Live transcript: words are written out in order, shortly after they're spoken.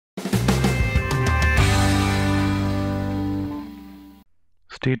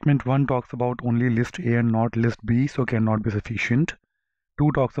Statement 1 talks about only list A and not list B, so cannot be sufficient.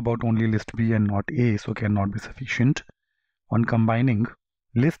 2 talks about only list B and not A, so cannot be sufficient. On combining,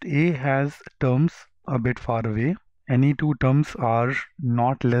 list A has terms a bit far away. Any two terms are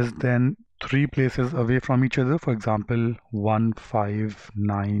not less than 3 places away from each other. For example, 1, 5,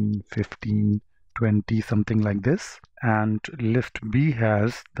 9, 15, 20, something like this. And list B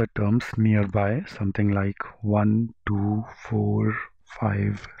has the terms nearby, something like 1, 2, 4,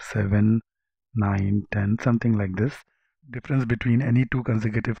 5, 7, 9, 10, something like this. Difference between any two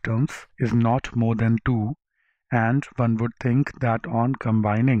consecutive terms is not more than 2, and one would think that on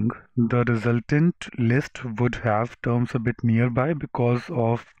combining, the resultant list would have terms a bit nearby because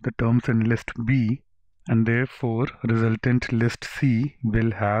of the terms in list B, and therefore resultant list C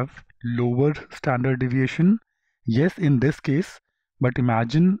will have lower standard deviation. Yes, in this case, but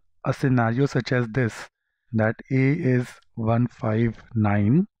imagine a scenario such as this, that A is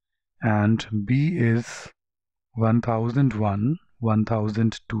 159 and B is 1001,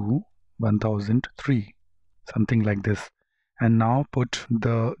 1002, 1003, something like this. And now put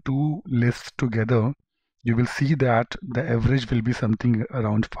the two lists together, you will see that the average will be something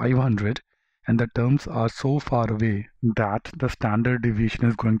around 500, and the terms are so far away that the standard deviation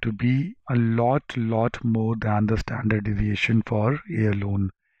is going to be a lot more than the standard deviation for A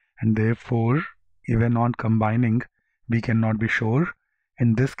alone. And therefore, even on combining, we cannot be sure.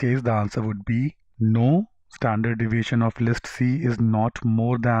 In this case, the answer would be no. Standard deviation of list C is not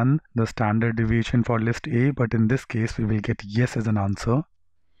more than the standard deviation for list A, but in this case we will get yes as an answer.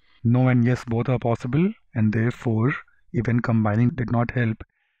 No and yes both are possible, and therefore even combining did not help,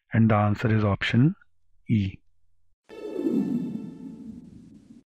 and the answer is option E.